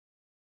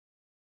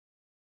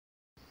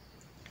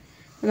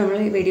നമ്മൾ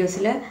ഈ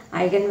വീഡിയോസിൽ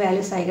ഐഗൻ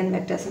വാല്യൂസ് ഐഗൻ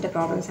വെക്ടേഴ്സിൻ്റെ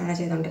പ്രോബ്ലംസാണ്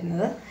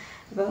ചെയ്തുകൊണ്ടിരുന്നത്.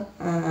 അപ്പോൾ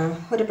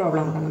ഒരു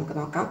പ്രോബ്ലം കൂടെ നമുക്ക്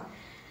നോക്കാം.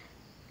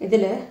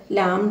 ഇതിൽ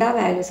ലാംഡ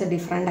വാല്യൂസ്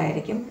ഡിഫറെൻ്റ്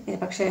ആയിരിക്കും,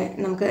 പക്ഷേ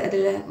നമുക്ക്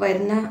ഇതിൽ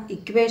വരുന്ന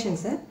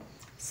ഇക്വേഷൻസ്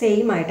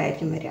സെയിം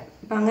ആയിട്ടായിരിക്കും വരിക.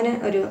 അപ്പോൾ അങ്ങനെ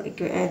ഒരു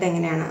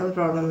ഇതെങ്ങനെയാണ് ഒരു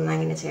പ്രോബ്ലം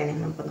എങ്ങനെ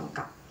ചെയ്യണമെന്ന് നമുക്ക്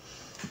നോക്കാം.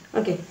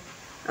 ഓക്കെ,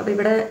 അപ്പോൾ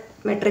ഇവിടെ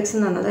മെട്രിക്സ്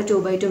എന്ന് പറഞ്ഞത്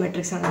 2x2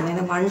 മെട്രിക്സ് ആണ്.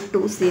 അതായത് 1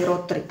 2 0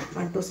 3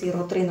 1 2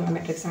 0 3 എന്നുള്ള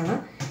മെട്രിക്സ് ആണ്.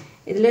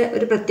 ഇതിൽ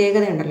ഒരു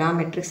പ്രത്യേകത ഉണ്ടല്ലോ, ആ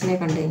മെട്രിക്സിനെ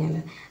കണ്ടു കഴിഞ്ഞാൽ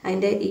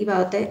അതിൻ്റെ ഈ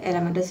ഭാഗത്തെ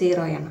എലമെൻറ്റ്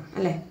 0 ആണ്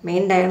അല്ലേ.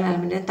 മെയിൻ ഡയഗണൽ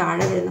എലമെൻറ്റിന്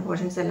താഴെ വരുന്ന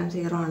പോർഷൻസ് എല്ലാം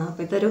 0 ആണ്.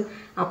 അപ്പോൾ ഇതൊരു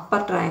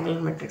അപ്പർ ട്രയാങ്കിൾ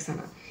മെട്രിക്സ്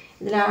ആണ്.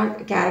 ഇതിൽ ആ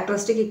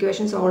ക്യാരക്ടറിസ്റ്റിക്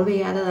ഇക്വേഷൻ സോൾവ്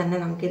ചെയ്യാതെ തന്നെ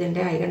നമുക്ക്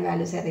ഇതിൻ്റെ ഐഗൺ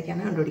വാല്യൂസ്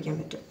ഏതൊക്കെയാണ് കണ്ടുപിടിക്കാൻ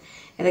പറ്റും.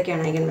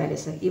 ഏതൊക്കെയാണ് ഐഗൺ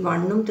വാല്യൂസ്? ഈ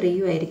 1ഉം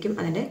 3ഉം ആയിരിക്കും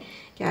അതിൻ്റെ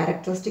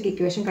ക്യാരക്ടറിസ്റ്റിക്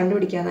ഇക്വേഷൻ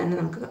കണ്ടുപിടിക്കാതെ തന്നെ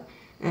നമുക്ക്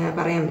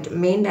പറയാൻ പറ്റും.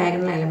 മെയിൻ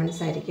ഡയഗണൽ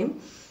എലമെൻറ്റ്സ് ആയിരിക്കും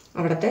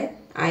അവിടുത്തെ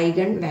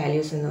ഐഗൺ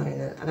വാല്യൂസ് എന്ന്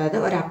പറയുന്നത്. അതായത്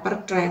ഒരു അപ്പർ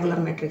ട്രയാങ്കുലർ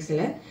മെട്രിക്സിൽ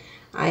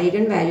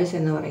ഐഗൺ വാല്യൂസ്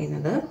എന്ന്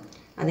പറയുന്നത്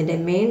അതിൻ്റെ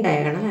മെയിൻ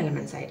ഡയഗണൽ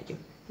എലമെൻറ്റ്സ് ആയിരിക്കും.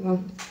 അപ്പം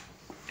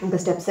നമുക്ക്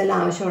സ്റ്റെപ്സ് എല്ലാം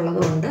ആവശ്യമുള്ളത്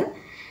കൊണ്ട്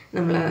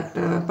നമ്മൾ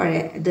പഴയ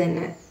ഇത്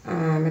തന്നെ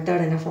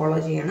മെത്തേഡ് തന്നെ ഫോളോ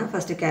ചെയ്യണം.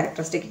 ഫസ്റ്റ്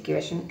ക്യാരക്ടറിസ്റ്റിക്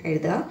ഇക്വേഷൻ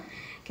എഴുതുക.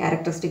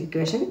 Characteristic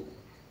equation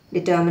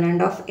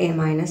determinant of a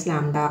minus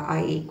lambda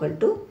i equal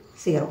to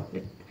 0.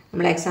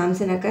 നമ്മൾ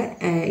എക്സാംസിനൊക്കെ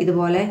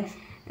ഇതുപോലെ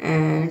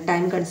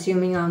ടൈം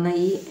കൺസ്യൂമിങ് ആവുന്ന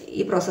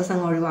ഈ പ്രോസസ്സ്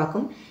അങ്ങ്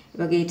ഒഴിവാക്കും.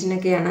 ഇപ്പോൾ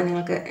ഗേറ്റിനൊക്കെയാണ്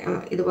നിങ്ങൾക്ക്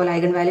ഇതുപോലെ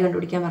ഐഗൺ വാല്യൂ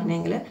കണ്ടുപിടിക്കാൻ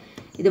പറഞ്ഞെങ്കിൽ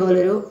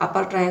ഇതുപോലൊരു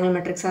അപ്പർ ട്രയാങ്കിൾ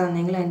മെട്രിക്സ്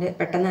ആണെന്നെങ്കിൽ അതിൻ്റെ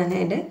പെട്ടെന്ന് തന്നെ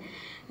അതിൻ്റെ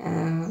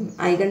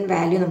ഐഗൺ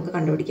വാല്യൂ നമുക്ക്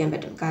കണ്ടുപിടിക്കാൻ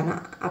പറ്റും. കാരണം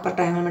അപ്പർ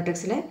ട്രയാങ്കിൾ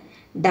മെട്രിക്സിലെ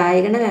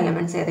ഡയഗണൽ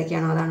എലമെൻറ്റ്സ്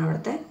ഏതൊക്കെയാണോ അതാണ്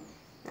അവിടുത്തെ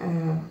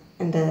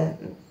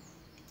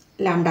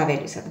ലാംഡ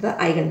വാല്യൂസ്, അത്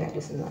ഐഗൺ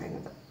വാല്യൂസ് എന്ന്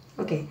പറയുന്നത്.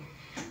 ഓക്കെ,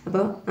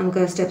 അപ്പോൾ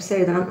നമുക്ക് സ്റ്റെപ്സ്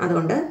എഴുതണം.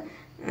 അതുകൊണ്ട്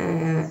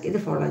ഇത്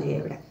ഫോളോ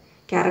ചെയ്യുക. ഇവിടെ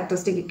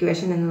ക്യാരക്ടറിസ്റ്റിക്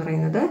ഇക്വേഷൻ എന്ന്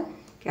പറയുന്നത്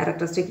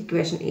characteristic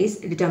equation is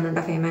determinant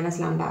of a minus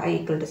lambda i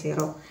equal to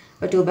 0.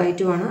 അപ്പോൾ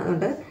 2/2 ആണ്.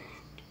 അതുകൊണ്ട്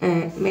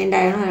മെയിൻ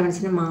ഡയഗണൽ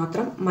എലമെൻറ്റ്സിന്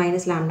മാത്രം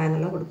മൈനസ് ലാംഡ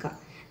എന്നുള്ളത് കൊടുക്കുക.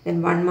 ദെൻ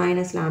 1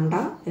 മൈനസ് ലാംഡ,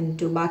 ദെൻ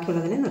 2,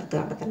 ബാക്കിയുള്ളതിനെ നിർത്തുക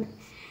അവിടെ തന്നെ.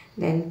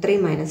 Then 3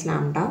 minus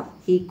lambda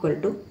equal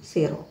to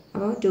 0.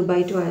 അപ്പോൾ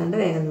 2/2 ആയതുകൊണ്ട്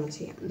വേഗം നമുക്ക്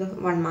ചെയ്യാം. ഇത്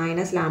 1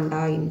 minus lambda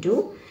into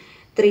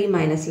 3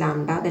 minus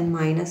lambda then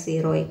minus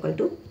 0 equal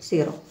to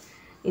 0.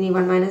 ഇനി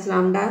 1 minus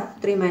lambda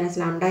 3 minus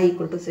lambda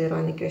equal to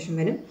 0 എന്ന ഇക്വേഷൻ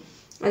വരും.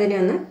 അതിനെ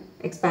ഒന്ന്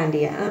എക്സ്പാൻഡ്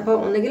ചെയ്യുക. അപ്പോൾ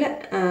ഒന്നുകിൽ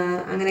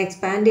അങ്ങനെ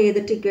എക്സ്പാൻഡ്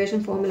ചെയ്തിട്ട് ഇക്വേഷൻ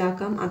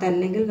ഫോമിലാക്കാം,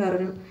 അതല്ലെങ്കിൽ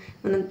വേറൊരു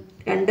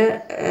രണ്ട്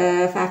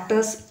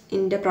ഫാക്ടേഴ്സ്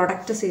ഇൻ്റെ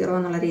പ്രൊഡക്റ്റ് 0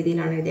 എന്നുള്ള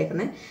രീതിയിലാണ്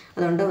എഴുതിയേക്കുന്നത്.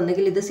 അതുകൊണ്ട്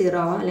ഒന്നുകിൽ ഇത് 0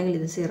 ആവാം, അല്ലെങ്കിൽ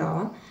ഇത് 0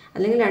 ആവാം,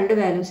 അല്ലെങ്കിൽ രണ്ട്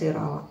വാല്യൂ 0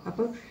 ആവാം.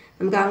 അപ്പം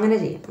നമുക്ക് അങ്ങനെ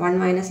ചെയ്യാം. 1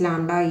 മൈനസ്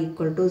ലാംഡ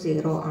ഈക്വൽ ടു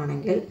 0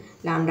 ആണെങ്കിൽ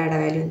ലാംഡയുടെ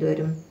വാല്യൂ എന്ത്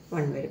വരും?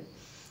 1 വരും.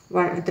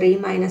 3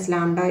 മൈനസ്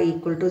ലാംഡ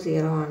ഈക്വൽ ടു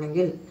 0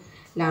 ആണെങ്കിൽ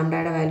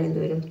ലാംഡയുടെ വാല്യൂ എന്ത്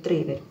വരും?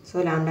 3 വരും. സോ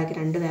ലാംഡയ്ക്ക്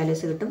രണ്ട്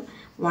വാല്യൂസ് കിട്ടും,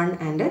 1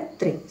 and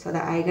 3. So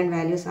the eigen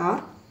values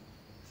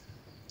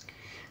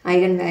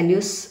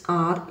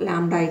are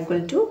lambda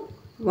equal to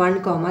 1,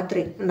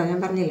 3. ഉണ്ടോ? ഞാൻ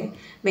പറഞ്ഞില്ലേ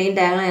മെയിൻ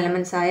ഡയഗണൽ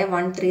എലമെൻറ്റ്സ് ആയ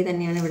 1, 3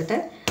 തന്നെയാണ് ഇവിടുത്തെ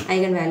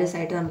ഐഗൺ വാല്യൂസ്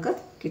ആയിട്ട് നമുക്ക്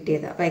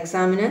കിട്ടിയത്. അപ്പോൾ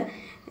എക്സാമിന്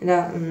എന്താ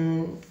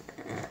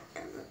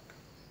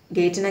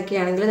ഗേറ്റിനൊക്കെ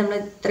ആണെങ്കിൽ നമ്മൾ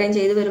ഇത്രയും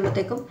ചെയ്ത്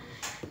വരുമ്പോഴത്തേക്കും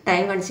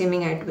ടൈം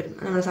കൺസ്യൂമിങ് ആയിട്ട് വരും.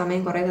 നമ്മൾ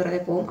സമയം കുറേ വെറുതെ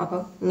പോകും. അപ്പോൾ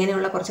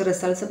ഇങ്ങനെയുള്ള കുറച്ച്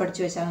റിസൾട്ട്സ്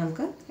പഠിച്ചു വെച്ചാൽ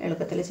നമുക്ക്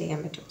എളുപ്പത്തിൽ ചെയ്യാൻ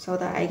പറ്റും. So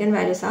the eigen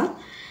values R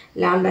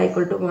lambda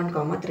equal to 1,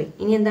 3.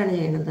 ഇനി എന്താണ്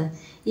ചെയ്യുന്നത്?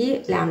 ഈ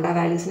ലാംഡ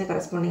വാല്യൂസിന്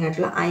കറസ്പോണ്ടിങ്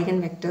ആയിട്ടുള്ള ഐഗൺ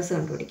വെക്ടേഴ്സ്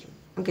കണ്ടുപിടിക്കും.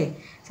 Okay,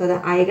 so the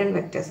eigen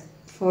vectors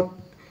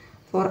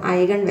four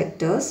eigen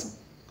vectors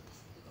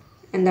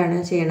എന്താണ്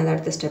ചെയ്യേണ്ടത്?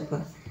 അടുത്ത step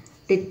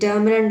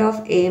determinant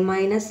of a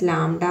minus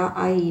lambda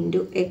i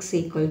into X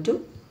equal to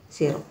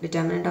 0.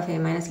 Determinant of a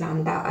minus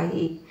lambda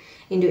i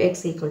into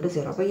X equal to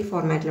 0. അപ്പോൾ ഈ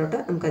ഫോർമാറ്റിലോട്ട്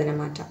നമുക്കതിനെ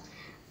മാറ്റാം.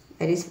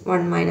 That is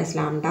 1 minus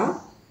lambda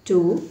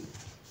 2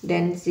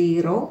 then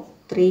 0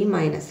 3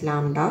 minus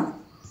lambda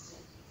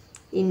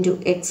into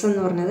X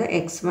എന്ന് പറഞ്ഞത്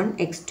x1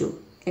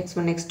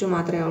 x2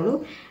 മാത്രമേ ഉള്ളൂ.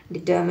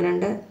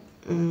 Determinant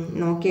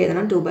നോക്കി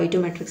എഴുതണം. 2/2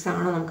 മെട്രിക്സ്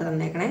ആണോ നമുക്ക്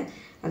തന്നേക്കണേ,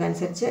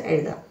 അതനുസരിച്ച്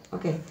എഴുതാം.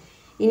 ഓക്കെ,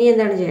 ഇനി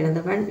എന്താണ് ചെയ്യണത്?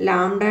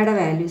 ലാംഡയുടെ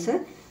വാല്യൂസ്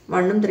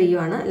 1ഉം 3ഉം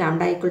ആണ്.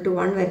 ലാംഡ ഈക്വൽ ടു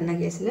 1 വരുന്ന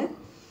കേസിൽ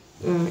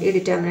ഈ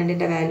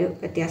ഡിറ്റർമിനൻറ്റിൻ്റെ വാല്യൂ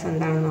വ്യത്യാസം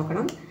എന്താണെന്ന്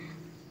നോക്കണം.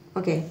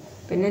 ഓക്കെ,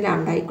 പിന്നെ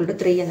ലാംഡ ഈക്വൽ ടു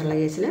 3 എന്നുള്ള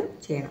കേസിൽ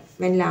ചെയ്യണം.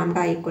 വെൻ ലാംഡ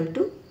ഈക്വൽ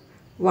ടു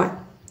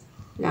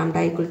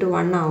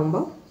 1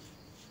 ആവുമ്പോൾ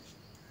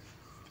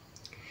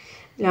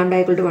ലാംഡ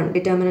ഈക്വൽ ടു 1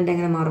 ഡിറ്റർമിനൻ്റ്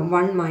എങ്ങനെ മാറും?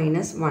 1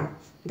 minus 1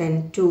 then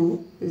 2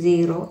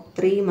 0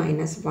 3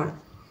 minus 1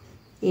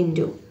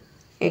 into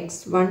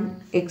x1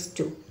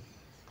 x2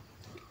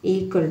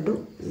 equal to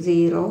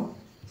 0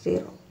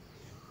 0.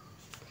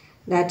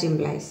 That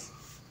implies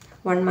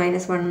 1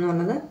 minus 1 എന്ന്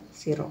പറഞ്ഞത്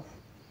 0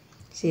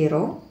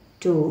 0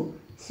 2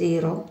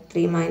 0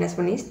 3 minus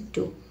 1 is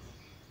 2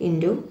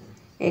 into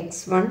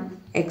x1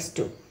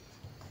 x2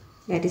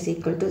 that is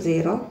equal to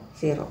 0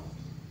 0.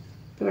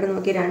 ഇവിടെ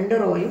നോക്കി രണ്ട്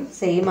റോയും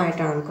സെയിം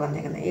ആയിട്ടാണ് നമുക്ക്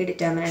വന്നേക്കുന്നത്. ഈ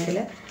ഡിറ്റർമിനൻറ്റിൽ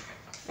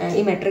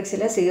ഈ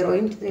മെട്രിക്സിൽ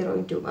 0ഉം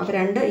 0ഉം 2. അപ്പോൾ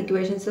രണ്ട്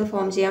ഇക്വേഷൻസ്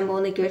ഫോം ചെയ്യാൻ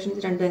പോകുന്ന ഇക്വേഷൻസ്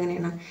രണ്ടും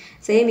എങ്ങനെയാണ്?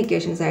 സെയിം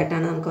ഇക്വേഷൻസ്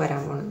ആയിട്ടാണ് നമുക്ക്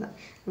വരാൻ പോകുന്നത്.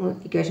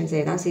 ഇക്വേഷൻസ്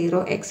എഴുതാം.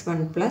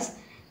 0x1 plus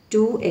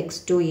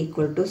 2x2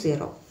 equal to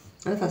 0.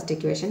 അത് ഫസ്റ്റ്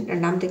ഇക്വേഷൻ.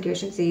 രണ്ടാമത്തെ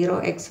equation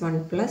 0x1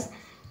 plus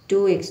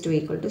 2x2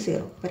 equal to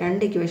 0. അപ്പോൾ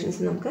രണ്ട്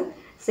ഇക്വേഷൻസ് നമുക്ക്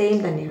സെയിം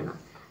തന്നെയാണ്.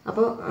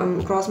 അപ്പോൾ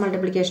ക്രോസ്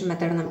മൾട്ടിപ്ലിക്കേഷൻ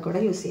മെത്തേഡ്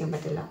നമുക്കിവിടെ യൂസ് ചെയ്യാൻ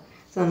പറ്റില്ല.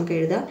 സോ നമുക്ക്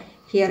എഴുതാം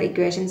here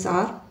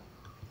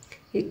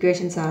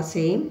equations are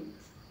same.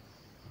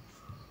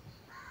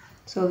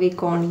 So we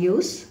can't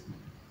use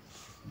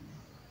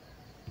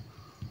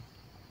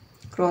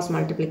cross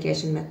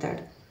multiplication method.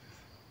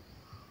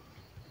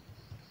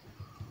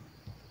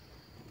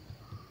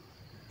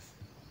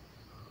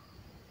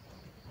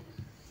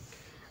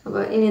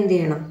 അപ്പോൾ ഇനി എന്ത്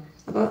ചെയ്യണം?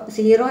 അപ്പോൾ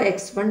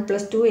 0x1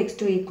 plus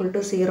 2x2 equal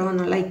to 0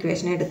 എന്നുള്ള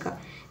ഇക്വേഷൻ എടുക്കുക.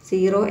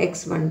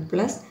 0x1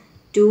 plus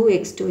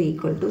 2x2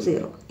 equal to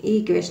 0. ഈ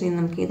ഇക്വേഷനിൽ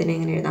നമുക്ക് ഇതിനെ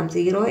എങ്ങനെ എഴുതാം?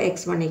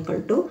 0x1 equal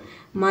to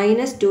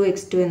minus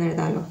 2x2 എന്ന്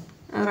എഴുതാമല്ലോ.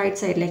 റൈറ്റ്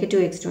സൈഡിലേക്ക്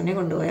 2x2നെ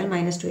കൊണ്ടുപോയാൽ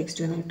മൈനസ്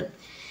 2x2 എന്ന് കിട്ടും.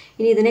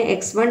 ഇനി ഇതിനെ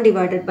x1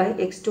 divided by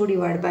x2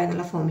 divide by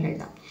എന്നുള്ള ഫോമിൽ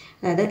എഴുതാം.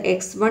 അതായത്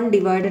x1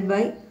 ഡിവൈഡഡ്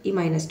ബൈ ഈ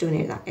മൈനസ് 2നെ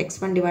എഴുതാം.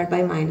 x1 divide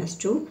by minus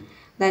 2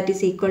 that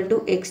is equal to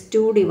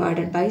x2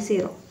 divided by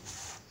 0.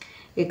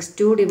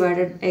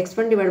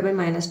 x1 divide by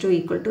minus 2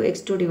 equal to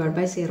x2 divide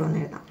by 0 എന്ന്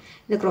എഴുതാം.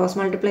 ഇത് ക്രോസ്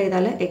മൾട്ടിപ്ലൈ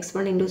ചെയ്താൽ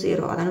x1 ഇൻറ്റു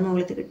 0 അതാണ്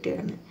മുകളിൽ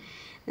കിട്ടിയത്.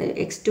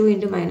 x2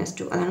 ഇൻറ്റു മൈനസ്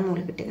 2 അതാണ്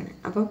മുകളിൽ കിട്ടിയത്.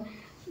 അപ്പം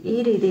ഈ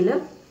രീതിയിൽ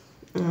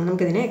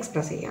നമുക്കിതിനെ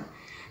എക്സ്പ്രസ് ചെയ്യാം.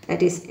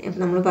 ദാറ്റ് ഈസ് ഇപ്പം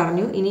നമ്മൾ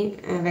പറഞ്ഞു ഇനി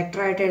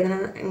വെക്ടറായിട്ട്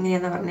എഴുതണം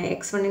എങ്ങനെയാണെന്ന് പറഞ്ഞാൽ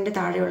x1ൻ്റെ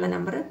താഴെയുള്ള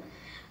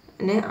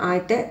നമ്പറിനെ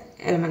ആയിട്ട്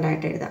എലമെൻ്റ്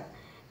ആയിട്ട് എഴുതാം.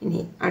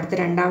 ഇനി അടുത്ത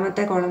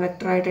രണ്ടാമത്തെ കോളം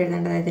വെക്ടറായിട്ട്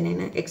എഴുതേണ്ടത്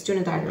ഇതിനാണ്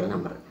x2ന് താഴെയുള്ള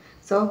number.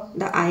 So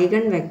the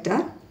eigen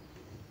vector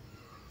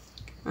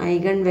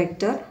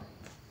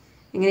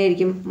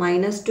എങ്ങനെയായിരിക്കും?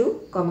 -2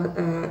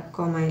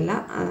 കോമയല്ല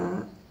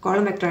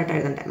കോളം വെക്ടറായിട്ട്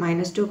എഴുതണ്ടേ,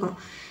 -2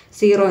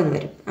 0 എന്ന്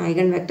വരും.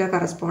 Eigen vector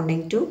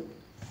corresponding to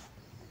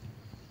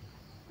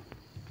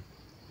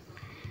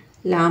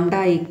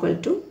lambda equal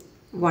to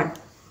 1.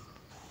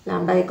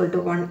 Lambda equal to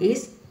 1 is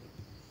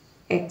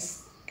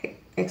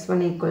x1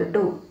 equal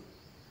to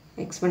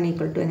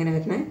എങ്ങനെ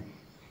വരുന്നത്?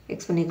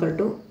 x1 equal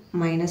to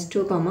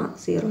 -2,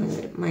 0 എന്ന്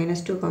വരും.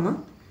 -2,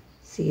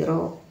 0.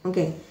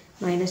 ഓക്കെ,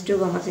 -2,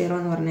 0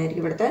 എന്ന്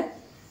പറഞ്ഞായിരിക്കും ഇവിടുത്തെ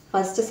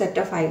first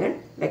set of eigen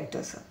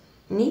vectors.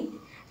 ഇനി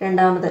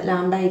രണ്ടാമത്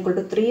ലാംഡ ഈക്വൽ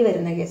ടു 3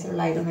 വരുന്ന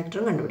കേസിലുള്ള ഐഗൺ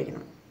വെക്ടറും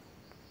കണ്ടുപിടിക്കണം.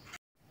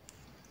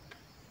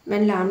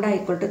 when lambda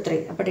equal to 3,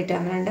 അപ്പോൾ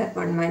determinant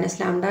 1 minus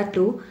lambda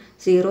 2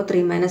 0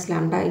 3 minus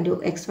lambda into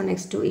x1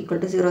 x2 equal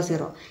to 0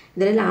 0.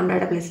 ഇതിൽ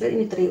ലാംഡയുടെ പ്ലേസിൽ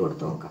ഇനി 3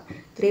 കൊടുത്തു നോക്കാം.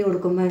 3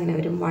 കൊടുക്കുമ്പോൾ എങ്ങനെ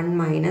വരും? 1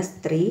 minus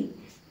 3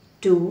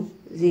 2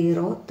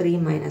 0 3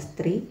 minus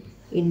 3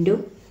 into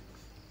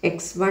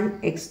x1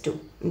 x2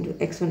 into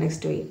x1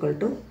 x2 equal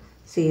to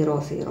 0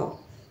 0.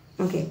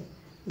 Okay,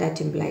 that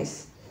implies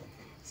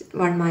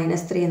 1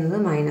 minus 3 എന്നത്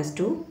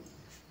 -2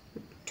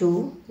 2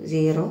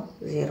 0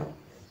 0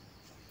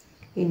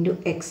 into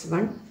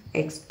x1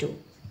 x2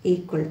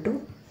 equal to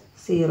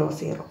 0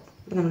 0.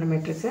 അപ്പോൾ നമ്മുടെ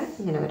മെട്രിക്സ്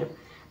ഇങ്ങനെ വരും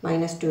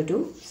 -2 2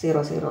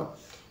 0 0.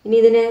 ഇനി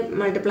ഇതിനെ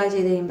മൾട്ടിപ്ലൈ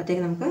ചെയ്ത്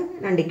കഴിയുമ്പോഴത്തേക്ക് നമുക്ക്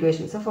രണ്ട്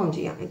ഇക്വേഷൻസ് ഫോം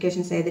ചെയ്യാം.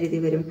 ഇക്വേഷൻസ് ഏത്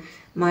രീതിയിൽ വരും?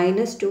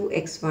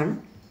 -2x1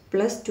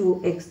 plus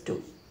 2x2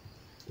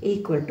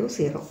 equal to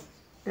 0.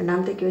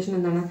 രണ്ടാമത്തെ ഇക്വേഷൻ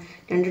എന്താണ്?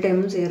 രണ്ട്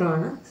ടേമും 0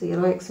 ആണ്.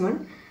 0x1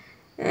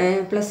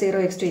 plus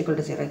 0x2 equal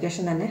to 0.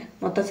 Equation തന്നെ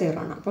മൊത്തം 0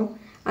 ആണ്. അപ്പം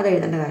അത്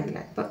എഴുതേണ്ട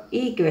കാര്യമില്ല. അപ്പോൾ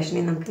ഈ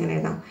ഇക്വേഷനെ നമുക്ക് ഇങ്ങനെ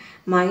എഴുതാം.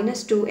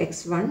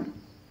 -2x1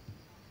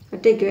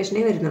 ഒറ്റ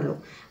ഇക്വേഷനേ വരുന്നുള്ളൂ.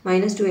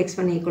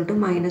 -2x1 equal to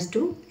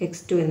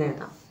 -2x2 എന്ന്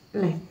എഴുതാം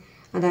അല്ലേ?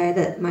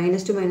 അതായത്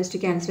 -2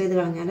 ക്യാൻസൽ ചെയ്ത്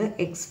കളഞ്ഞാൽ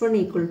x1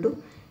 equal to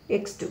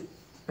x2.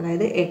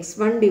 അതായത്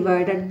x1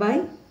 ഡിവൈഡഡ് ബൈ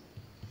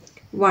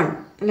 1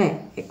 അല്ലേ?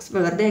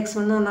 വെറുതെ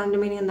x1 എന്ന്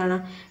പറഞ്ഞാൽ മീനിങ് എന്താണ്?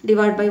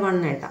 ഡിവൈഡ് ബൈ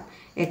 1 എഴുതാം.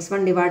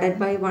 x1 divided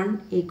by 1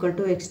 equal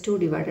to x2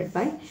 divided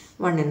by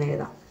 1 എന്ന്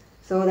എഴുതാം.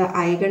 സോ ദ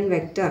ഐഗൺ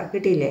വെക്റ്റർ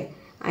കിട്ടിയില്ലേ?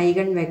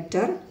 Eigen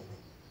vector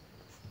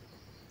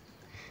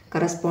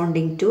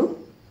corresponding to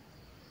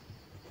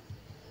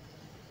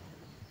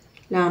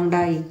lambda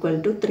equal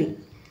to 3.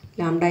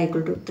 Lambda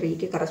equal to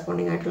 3ക്ക്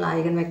corresponding ആയിട്ടുള്ള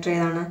ഐഗൺ വെക്റ്റർ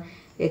ഏതാണ്?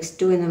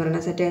 x2 എന്ന് പറയുന്ന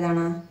സെറ്റ്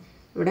ഏതാണ്?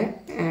 ഇവിടെ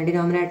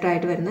ഡിനോമിനേറ്റർ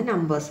ആയിട്ട് വരുന്ന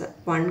നമ്പേഴ്സ്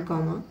 1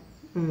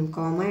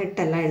 8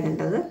 അല്ല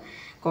എഴുതേണ്ടത്,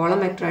 കോളം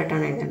വെക്റ്റർ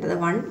ആയിട്ടാണ് എഴുതേണ്ടത്.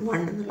 1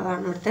 1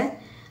 എന്നുള്ളതാണ് ഇവിടുത്തെ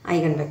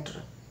ഐഗൺ വെക്റ്റർ.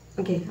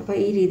 ഓക്കെ, അപ്പോൾ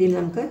ഈ രീതിയിൽ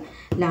നമുക്ക്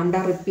ലാംഡ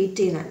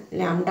റിപ്പീറ്റ്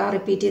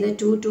ചെയ്ത്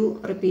 2 2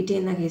 റിപ്പീറ്റ്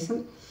ചെയ്യുന്ന കേസും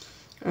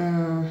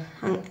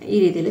ഈ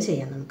രീതിയിൽ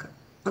ചെയ്യാം നമുക്ക്.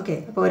 ഓക്കെ,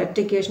 അപ്പോൾ ഒരൊറ്റ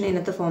ഇക്വേഷൻ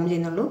ഇതിനകത്ത് ഫോം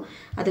ചെയ്യുന്നുള്ളൂ.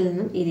 അതിൽ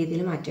നിന്നും ഈ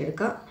രീതിയിൽ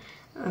മാറ്റിയെടുക്കുക.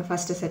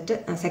 First set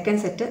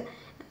second set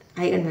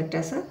eigen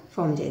vectors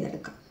form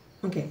ചെയ്തെടുക്കാം.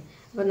 ഓക്കെ,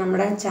 അപ്പോൾ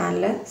നമ്മുടെ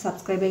ചാനൽ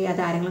സബ്സ്ക്രൈബ്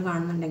ചെയ്യാതെ ആരെങ്കിലും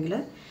കാണുന്നുണ്ടെങ്കിൽ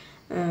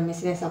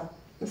മിസ്സിനെ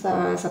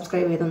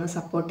സബ്സ്ക്രൈബ് ചെയ്തൊന്ന്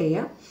സപ്പോർട്ട്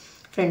ചെയ്യുക.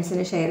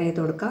 ഫ്രണ്ട്സിന് ഷെയർ ചെയ്ത്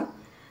കൊടുക്കുക.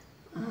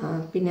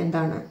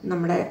 പിന്നെന്താണ്,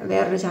 നമ്മുടെ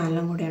വേറൊരു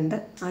ചാനലും കൂടെ ഉണ്ട്,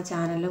 ആ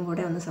ചാനലിലും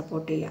കൂടെ ഒന്ന്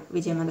സപ്പോർട്ട് ചെയ്യുക.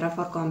 വിജയമന്ത്ര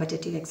ഫോർ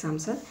കോമ്പറ്റേറ്റീവ്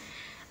എക്സാംസ്.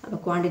 അപ്പോൾ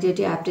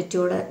ക്വാണ്ടിറ്റേറ്റീവ്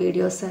ആപ്റ്റിറ്റ്യൂഡ്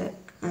വീഡിയോസ്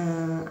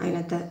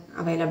അതിനകത്ത്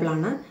അവൈലബിൾ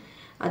ആണ്.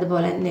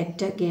 അതുപോലെ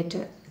net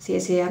gate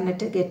CSIR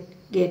net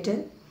gate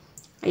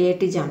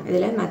IIT JAM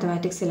ഇതിലെ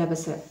മാത്തമാറ്റിക്സ്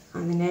സിലബസ്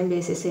അതിനെ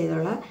ബേസിസ്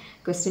ചെയ്തുള്ള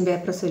ക്വസ്റ്റ്യൻ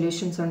പേപ്പർ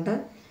സൊല്യൂഷൻസ് ഉണ്ട്.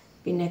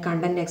 പിന്നെ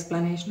കണ്ടൻറ്റ്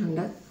എക്സ്പ്ലനേഷൻ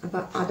ഉണ്ട്.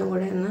 അപ്പോൾ അതും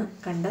കൂടെ ഒന്ന്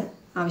കണ്ട്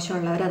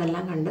ആവശ്യമുള്ളവർ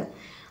അതെല്ലാം കണ്ട്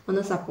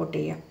ഒന്ന് സപ്പോർട്ട്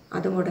ചെയ്യുക.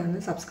 അതും കൂടെ ഒന്ന്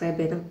സബ്സ്ക്രൈബ്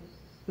ചെയ്ത്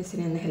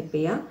മിസ്സിനെ ഒന്ന് ഹെൽപ്പ്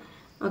ചെയ്യുക.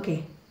 Okay,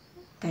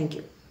 thank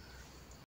you.